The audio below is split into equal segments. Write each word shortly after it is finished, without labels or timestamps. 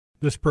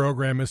This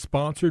program is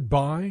sponsored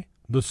by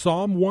the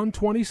Psalm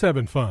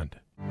 127 Fund.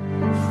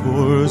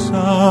 For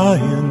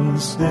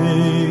Zion's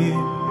sake,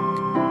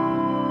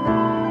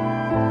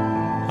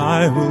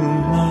 I will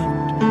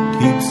not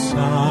keep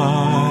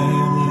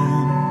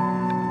silent.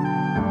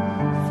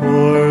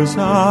 For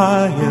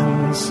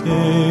Zion's sake,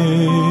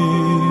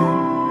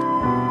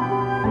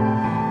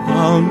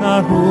 I'll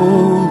not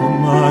hold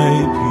my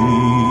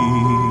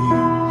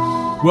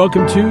peace.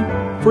 Welcome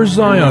to For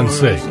Zion's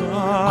Sake.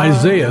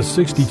 Isaiah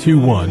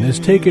 62:1 is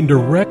taken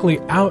directly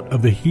out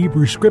of the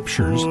Hebrew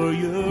Scriptures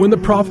when the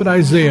prophet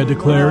Isaiah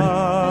declared,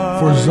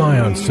 "For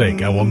Zion's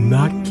sake I will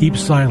not keep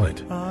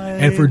silent,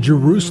 and for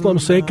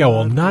Jerusalem's sake I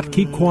will not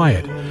keep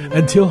quiet,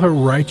 until her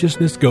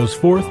righteousness goes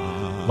forth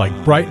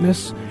like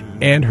brightness,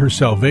 and her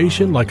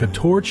salvation like a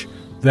torch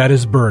that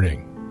is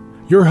burning."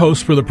 Your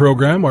hosts for the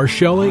program are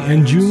Shelley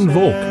and June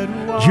Volk,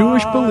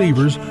 Jewish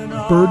believers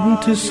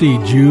burdened to see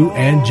Jew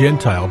and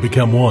Gentile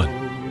become one.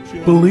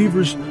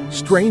 Believers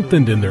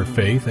strengthened in their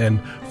faith, and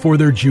for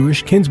their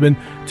Jewish kinsmen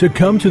to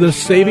come to the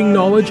saving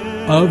knowledge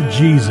of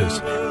Jesus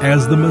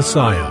as the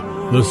Messiah,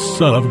 the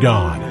Son of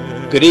God.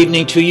 Good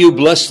evening to you.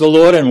 Bless the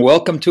Lord, and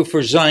welcome to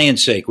For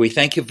Zion's Sake. We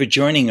thank you for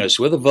joining us.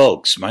 We're the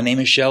Volks. My name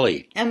is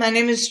Shelley. And my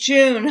name is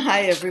June.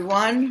 Hi,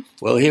 everyone.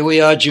 Well, here we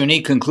are,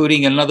 Junie,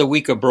 concluding another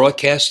week of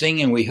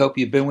broadcasting, and we hope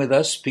you've been with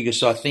us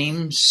because our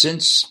theme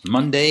since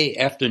Monday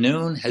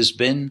afternoon has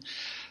been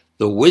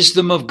the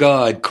wisdom of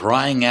God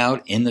crying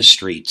out in the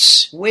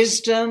streets.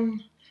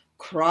 Wisdom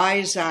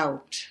cries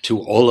out to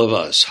all of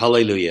us.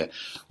 Hallelujah.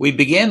 We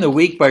began the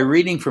week by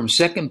reading from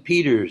 2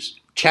 Peter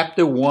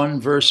chapter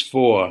 1, verse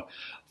 4,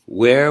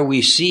 where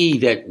we see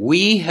that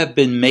we have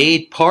been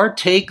made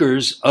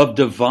partakers of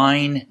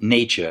divine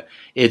nature.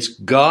 It's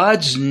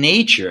God's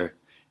nature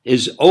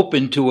is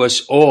open to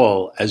us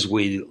all as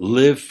we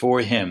live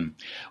for Him.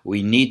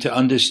 We need to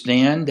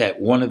understand that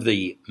one of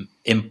the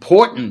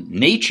important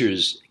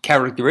nature's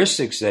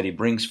characteristics that He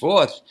brings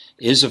forth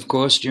is, of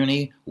course,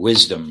 Junie,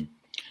 wisdom.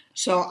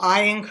 So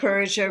I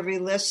encourage every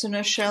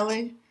listener,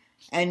 Shelley,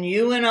 and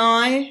you and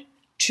I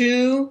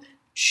to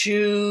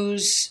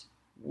choose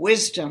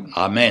wisdom.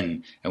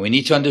 Amen. And we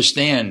need to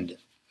understand,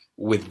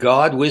 with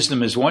God,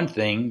 wisdom is one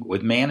thing,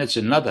 with man, it's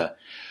another.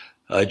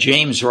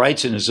 James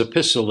writes in his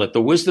epistle that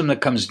the wisdom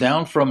that comes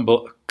up from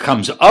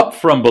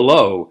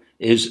below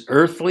is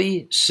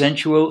earthly,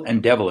 sensual,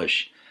 and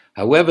devilish.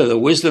 However, the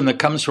wisdom that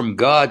comes from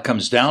God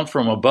comes down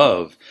from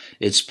above.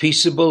 It's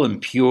peaceable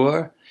and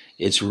pure.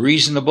 It's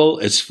reasonable.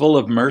 It's full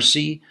of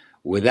mercy,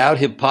 without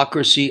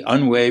hypocrisy,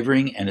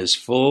 unwavering, and is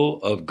full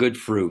of good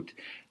fruit.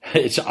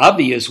 It's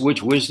obvious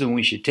which wisdom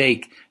we should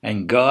take,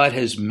 and God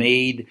has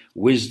made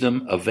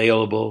wisdom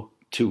available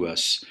to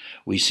us.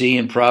 We see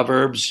in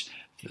Proverbs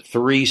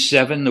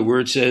 3:7, the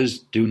word says,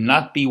 "Do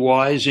not be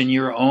wise in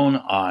your own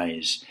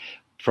eyes."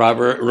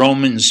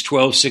 Romans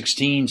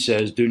 12:16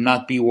 says, "Do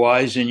not be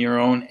wise in your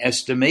own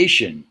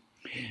estimation."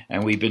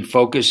 And we've been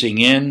focusing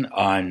in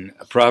on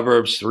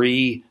Proverbs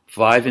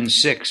 3:5 and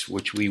 6,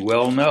 which we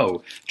well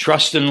know.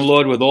 "Trust in the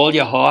Lord with all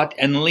your heart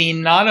and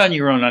lean not on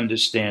your own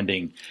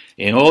understanding.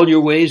 In all your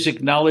ways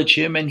acknowledge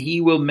Him, and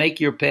He will make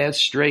your path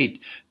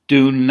straight.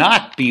 Do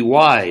not be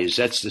wise."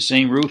 That's the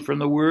same root from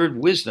the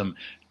word wisdom.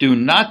 "Do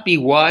not be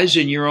wise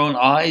in your own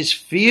eyes.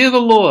 Fear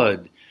the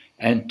Lord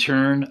and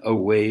turn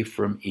away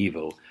from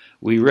evil."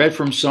 We read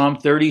from Psalm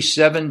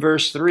 37,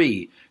 verse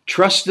 3.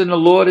 "Trust in the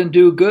Lord and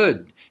do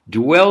good.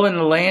 Dwell in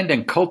the land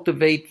and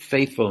cultivate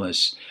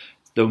faithfulness."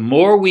 The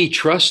more we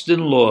trust in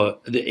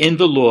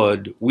the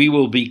Lord, we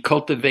will be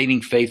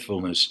cultivating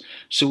faithfulness.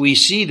 So we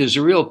see there's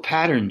a real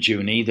pattern,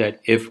 Junie, that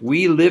if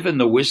we live in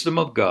the wisdom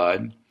of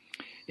God,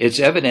 it's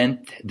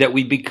evident that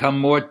we become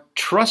more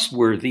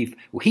trustworthy.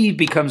 He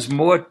becomes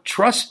more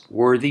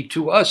trustworthy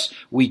to us.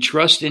 We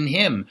trust in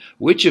Him,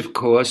 which of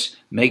course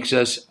makes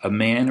us a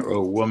man or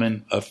a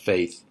woman of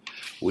faith.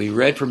 We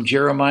read from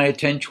Jeremiah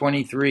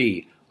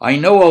 10:23, "I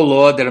know, O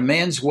Lord, that a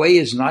man's way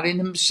is not in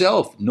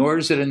himself, nor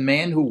is it in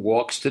man who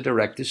walks to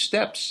direct his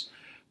steps."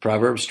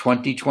 Proverbs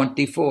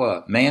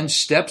 20:24, "Man's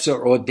steps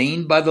are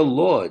ordained by the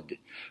Lord."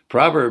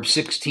 Proverbs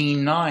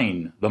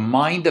 16:9, "The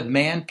mind of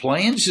man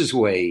plans his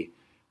way,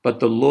 but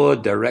the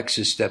Lord directs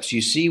his steps."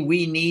 You see,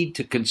 we need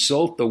to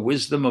consult the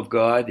wisdom of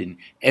God in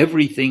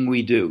everything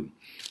we do.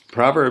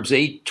 Proverbs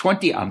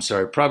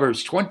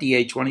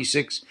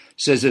 28:26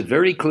 says it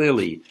very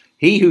clearly.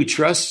 "He who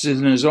trusts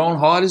in his own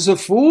heart is a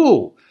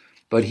fool,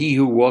 but he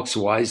who walks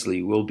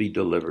wisely will be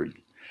delivered."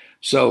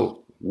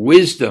 So,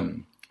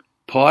 wisdom,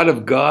 part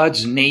of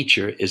God's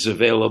nature, is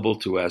available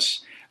to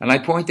us. And I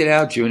pointed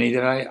out, Junie,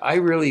 that I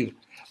really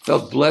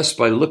felt blessed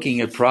by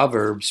looking at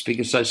Proverbs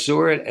because I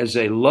saw it as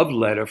a love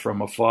letter from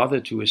a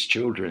father to his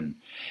children.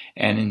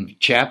 And in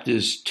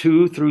chapters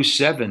 2 through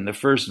 7, the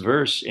first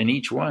verse in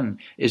each one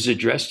is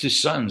addressed to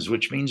sons,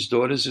 which means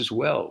daughters as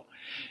well.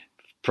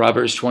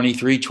 Proverbs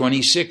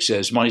 23:26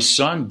 says, "My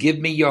son, give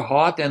me your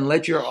heart and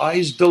let your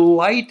eyes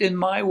delight in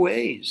my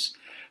ways."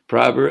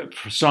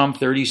 Psalm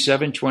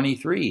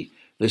 37:23,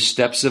 "The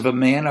steps of a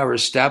man are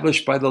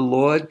established by the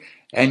Lord,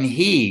 and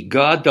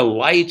God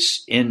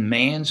delights in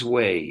man's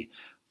way."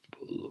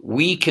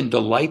 we can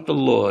delight the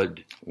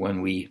Lord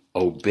when we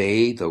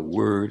obey the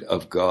word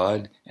of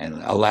God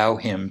and allow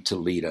him to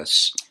lead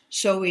us.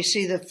 So we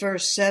see the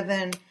first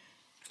 7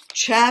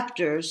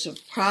 chapters of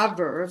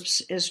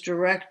Proverbs is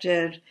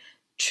directed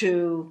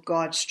to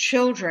God's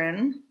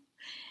children.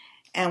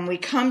 And we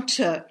come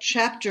to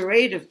chapter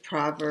 8 of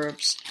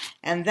Proverbs,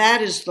 and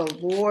that is the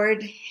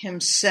Lord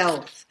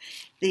himself,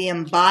 the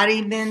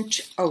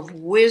embodiment of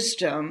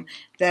wisdom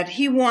that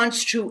he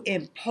wants to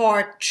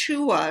impart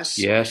to us.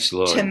 Yes,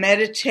 Lord. To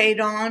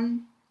meditate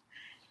on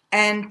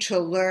and to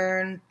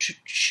learn to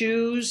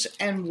choose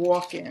and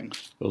walk in.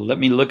 Well, let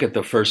me look at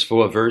the first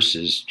 4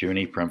 verses,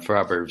 Junie, from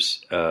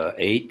Proverbs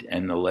 8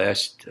 and the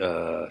last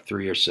 3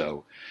 or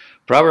so.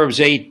 Proverbs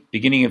 8,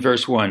 beginning in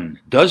verse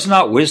 1. Does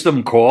not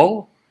wisdom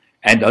call,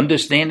 and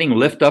understanding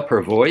lift up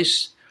her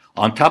voice?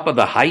 On top of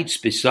the heights,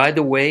 beside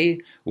the way,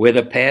 where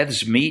the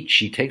paths meet,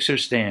 she takes her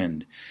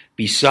stand.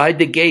 Beside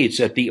the gates,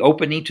 at the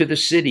opening to the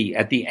city,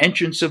 at the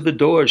entrance of the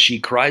doors, she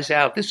cries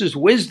out. This is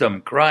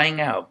wisdom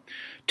crying out.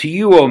 To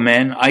you, O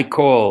men, I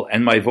call,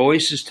 and my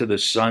voice is to the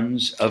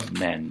sons of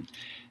men.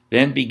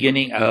 Then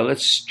beginning,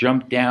 let's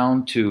jump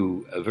down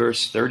to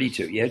verse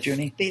 32. Yeah,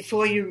 Junie?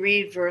 Before you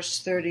read verse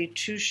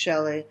 32,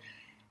 Shelley,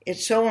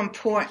 it's so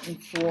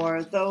important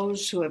for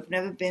those who have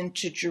never been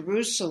to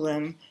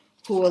Jerusalem,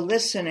 who are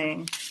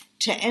listening,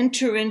 to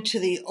enter into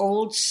the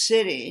old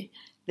city.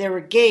 There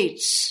are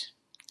gates.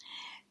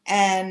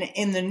 And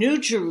in the New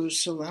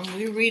Jerusalem,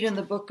 we read in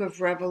the book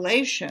of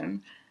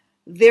Revelation,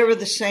 there are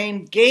the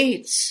same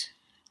gates.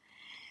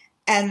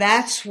 And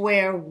that's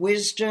where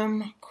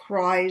wisdom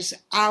cries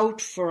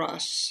out for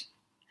us.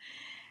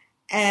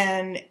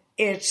 And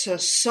it's a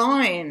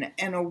sign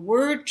and a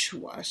word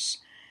to us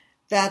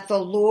that the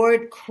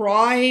Lord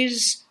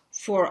cries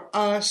for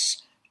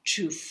us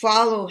to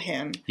follow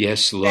him.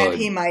 Yes, Lord. That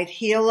he might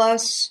heal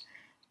us,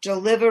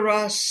 deliver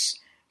us,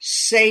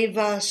 save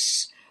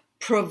us,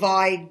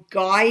 provide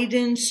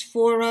guidance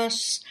for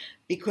us,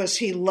 because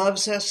he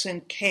loves us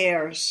and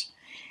cares.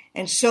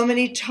 And so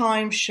many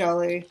times,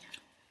 Shelley,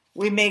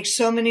 we make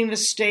so many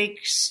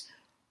mistakes.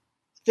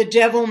 The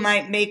devil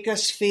might make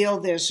us feel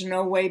there's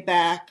no way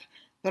back,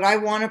 but I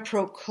want to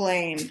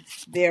proclaim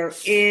there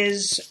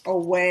is a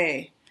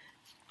way.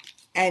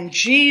 And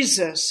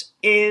Jesus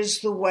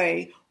is the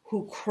way,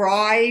 who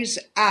cries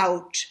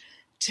out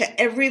to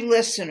every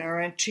listener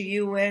and to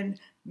you and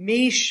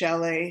me,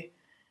 Shelley,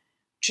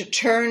 to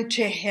turn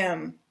to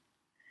him,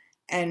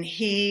 and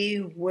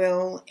he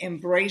will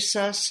embrace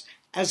us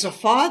as a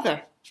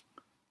father.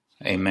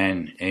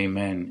 Amen,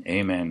 amen,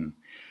 amen.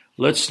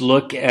 Let's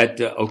look at,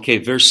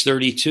 verse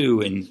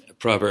 32 in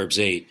Proverbs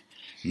 8.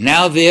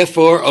 Now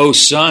therefore, O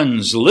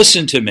sons,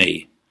 listen to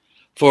me,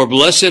 for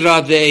blessed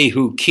are they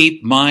who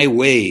keep my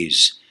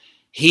ways.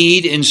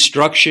 Heed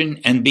instruction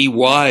and be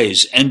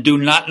wise, and do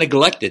not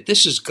neglect it.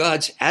 This is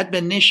God's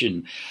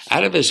admonition.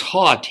 Out of his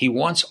heart, he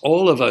wants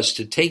all of us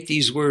to take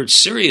these words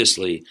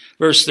seriously.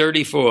 Verse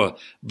 34,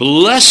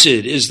 blessed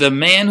is the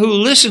man who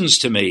listens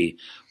to me,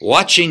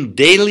 watching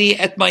daily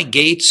at my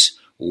gates,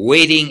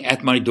 waiting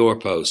at my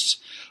doorposts.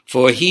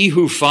 For he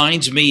who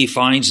finds me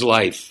finds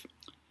life.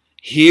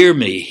 Hear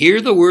me, hear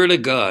the word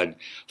of God.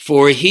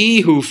 For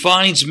he who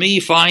finds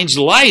me finds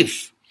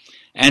life,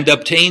 and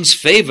obtains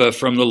favor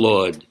from the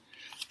Lord.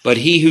 But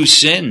he who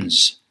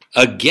sins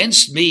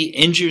against me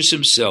injures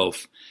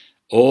himself.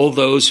 All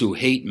those who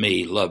hate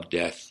me love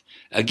death.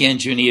 Again,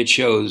 Junie, it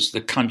shows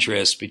the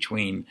contrast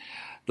between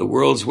the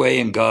world's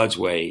way and God's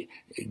way.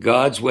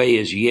 God's way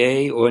is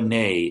yea or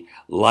nay,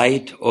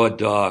 light or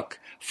dark,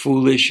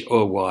 foolish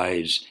or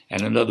wise.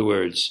 And in other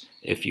words,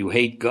 if you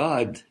hate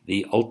God,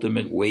 the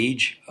ultimate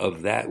wages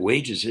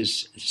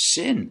is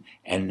sin.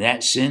 And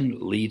that sin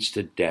leads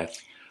to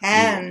death.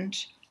 And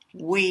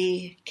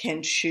we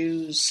can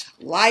choose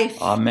life.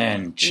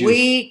 Amen.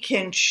 We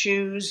can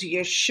choose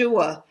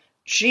Yeshua,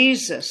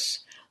 Jesus,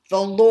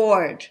 the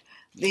Lord,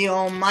 the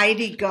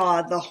Almighty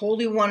God, the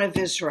Holy One of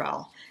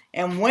Israel.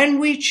 And when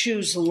we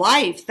choose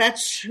life,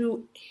 that's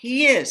who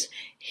he is.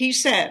 He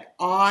said,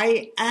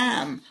 I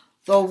am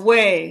the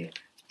way,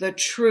 the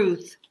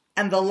truth,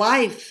 and the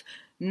life.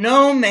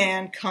 No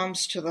man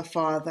comes to the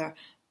Father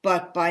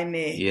but by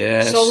me.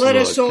 Yes, so let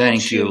Lord. us all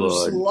Thank choose you,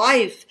 Lord.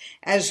 life,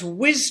 as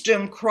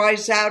wisdom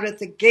cries out at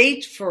the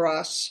gate for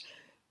us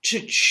to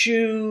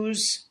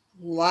choose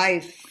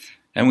life.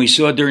 And we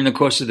saw during the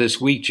course of this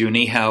week,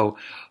 Junie, how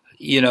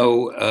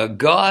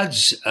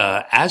God's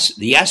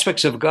the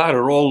aspects of God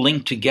are all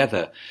linked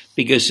together.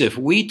 Because if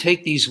we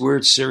take these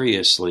words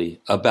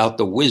seriously about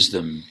the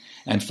wisdom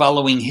and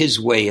following his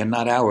way and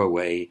not our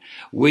way,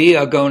 we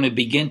are going to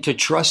begin to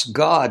trust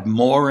God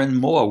more and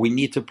more. We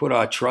need to put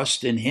our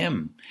trust in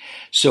him.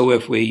 So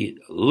if we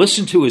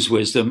listen to his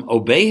wisdom,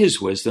 obey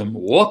his wisdom,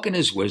 walk in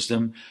his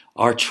wisdom,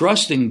 our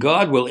trust in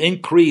God will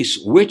increase,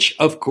 which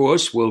of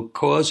course will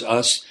cause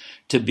us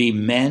to be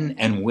men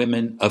and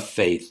women of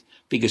faith.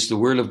 Because the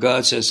word of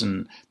God says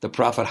in the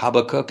prophet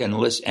Habakkuk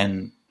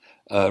and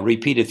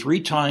repeated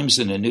 3 times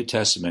in the New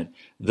Testament,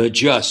 the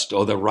just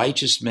or the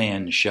righteous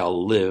man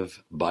shall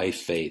live by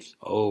faith.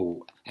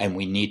 Oh, And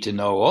we need to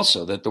know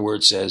also that the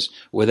word says,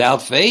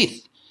 without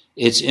faith,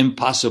 it's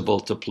impossible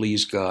to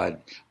please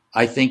God.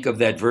 I think of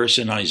that verse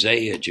in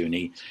Isaiah,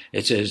 Junie.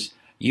 It says,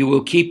 you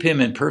will keep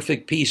him in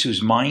perfect peace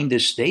whose mind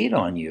is stayed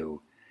on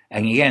you.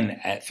 And again,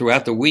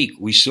 throughout the week,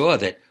 we saw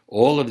that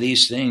all of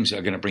these things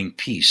are going to bring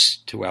peace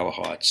to our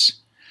hearts.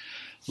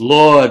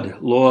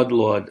 Lord, Lord,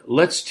 Lord,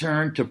 let's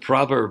turn to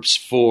Proverbs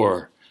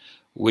 4,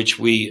 which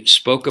we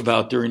spoke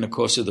about during the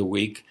course of the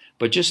week.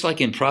 But just like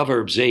in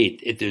Proverbs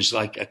 8, there's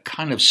like a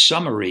kind of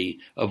summary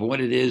of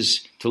what it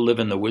is to live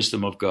in the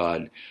wisdom of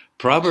God.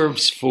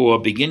 Proverbs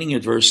 4, beginning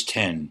at verse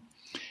 10.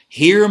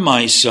 Hear,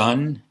 my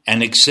son,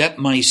 and accept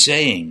my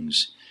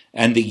sayings,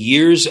 and the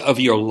years of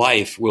your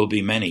life will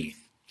be many.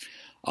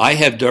 I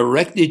have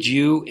directed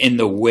you in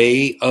the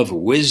way of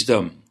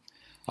wisdom.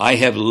 I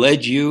have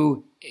led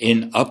you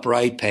in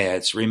upright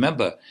paths.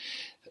 Remember,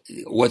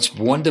 what's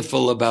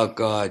wonderful about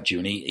God,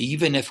 Junie,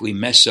 even if we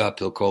mess up,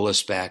 he'll call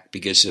us back.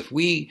 Because if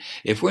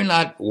we're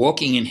not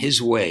walking in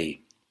his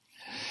way,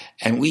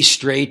 and we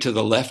stray to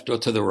the left or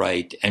to the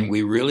right, and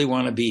we really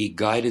want to be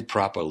guided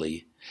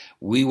properly,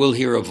 we will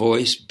hear a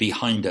voice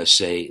behind us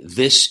say,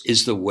 this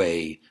is the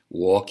way,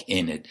 walk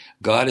in it.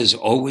 God is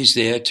always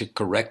there to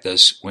correct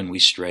us when we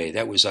stray.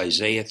 That was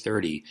Isaiah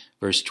 30,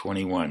 verse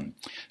 21.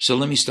 So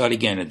let me start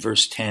again at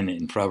verse 10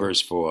 in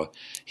Proverbs 4.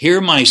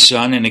 Hear, my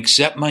son, and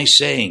accept my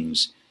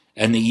sayings,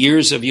 and the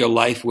years of your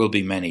life will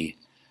be many.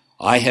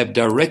 I have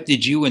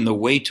directed you in the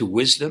way to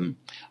wisdom.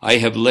 I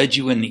have led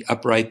you in the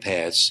upright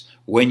paths.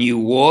 When you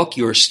walk,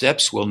 your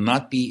steps will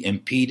not be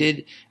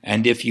impeded,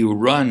 and if you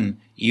run,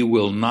 you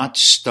will not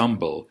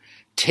stumble.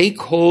 Take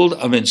hold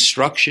of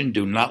instruction,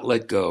 do not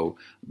let go.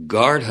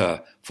 Guard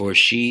her, for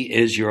she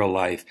is your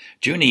life.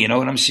 Junie, you know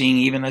what I'm seeing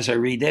even as I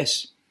read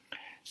this?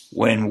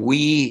 When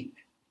we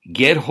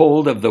get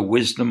hold of the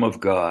wisdom of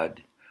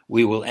God,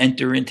 we will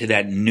enter into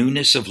that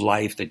newness of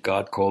life that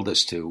God called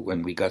us to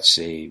when we got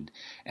saved.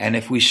 And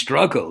if we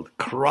struggled,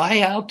 cry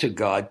out to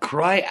God,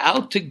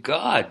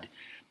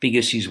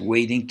 because he's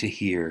waiting to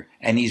hear,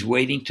 and he's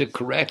waiting to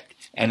correct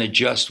and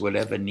adjust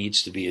whatever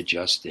needs to be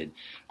adjusted.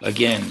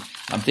 Again,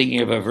 I'm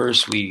thinking of a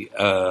verse we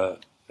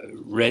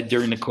read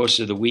during the course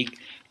of the week.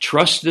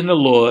 Trust in the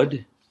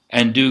Lord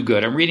and do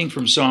good. I'm reading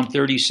from Psalm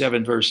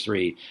 37, verse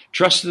 3.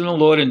 Trust in the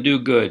Lord and do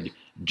good.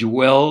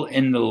 Dwell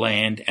in the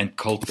land and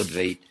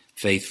cultivate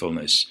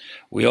faithfulness.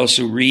 We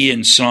also read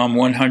in Psalm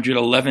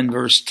 111,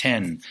 verse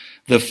 10,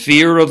 the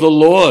fear of the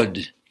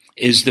Lord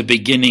is the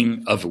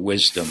beginning of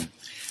wisdom.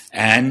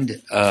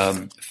 And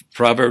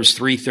Proverbs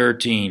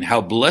 3:13,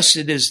 how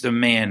blessed is the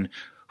man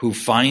who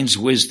finds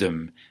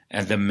wisdom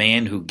and the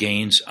man who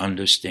gains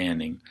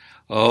understanding.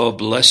 Oh,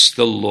 bless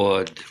the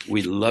Lord.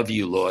 We love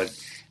you, Lord.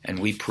 And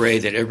we pray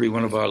that every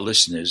one of our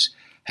listeners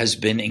has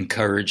been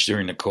encouraged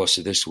during the course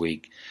of this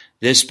week.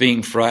 This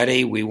being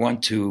Friday, we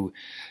want to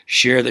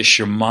share the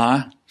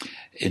Shema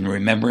in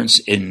remembrance,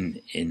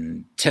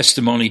 in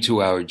testimony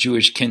to our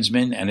Jewish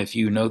kinsmen. And if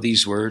you know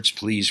these words,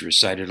 please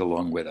recite it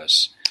along with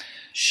us.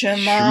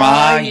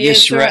 Shema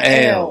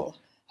Yisrael,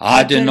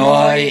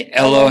 Adonai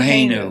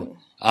Eloheinu,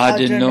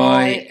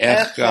 Adonai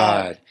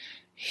Echad.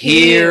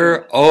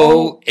 Hear,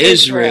 O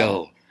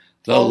Israel,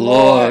 the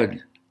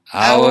Lord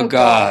our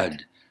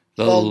God,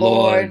 the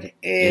Lord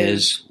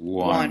is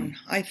one.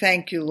 I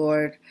thank you,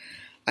 Lord.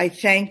 I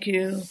thank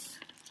you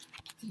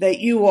that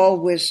you are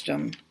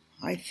wisdom.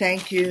 I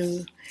thank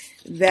you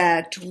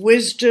that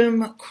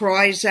wisdom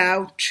cries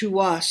out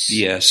to us.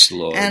 Yes,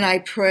 Lord. And I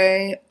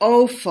pray,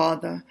 oh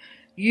Father,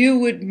 you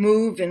would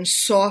move and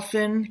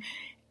soften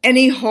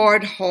any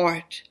hard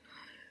heart.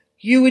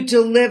 You would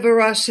deliver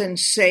us and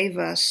save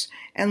us.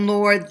 And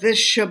Lord, this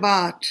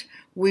Shabbat,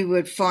 we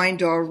would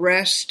find our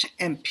rest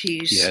and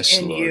peace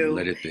in Lord, you.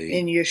 let it be.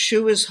 In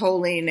Yeshua's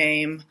holy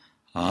name.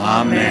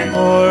 Amen.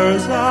 For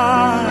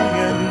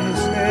Zion's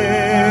sake.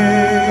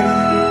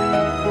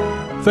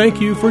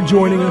 Thank you for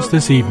joining us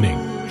this evening.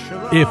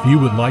 If you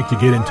would like to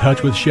get in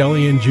touch with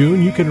Shelley and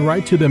June, you can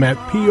write to them at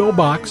P.O.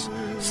 Box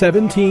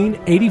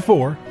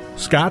 1784,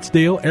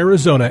 Scottsdale,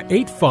 Arizona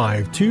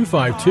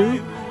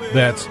 85252.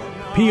 That's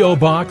P.O.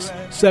 Box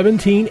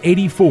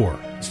 1784,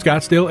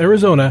 Scottsdale,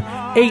 Arizona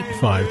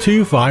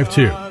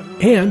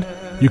 85252. And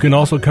you can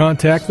also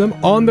contact them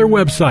on their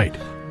website,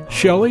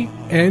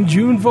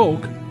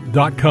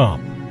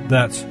 ShelleyandJuneVolk.com.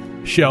 That's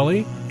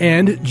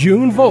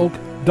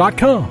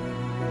ShelleyandJuneVolk.com.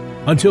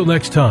 Until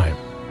next time,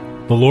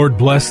 the Lord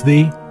bless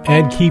thee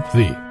and keep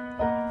thee.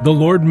 The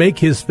Lord make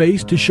his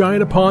face to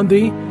shine upon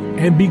thee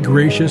and be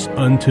gracious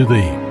unto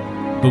thee.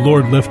 The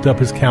Lord lift up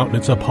his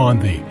countenance upon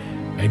thee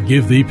and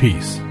give thee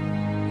peace.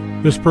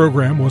 This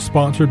program was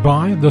sponsored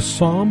by the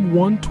Psalm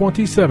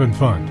 127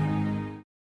 Fund.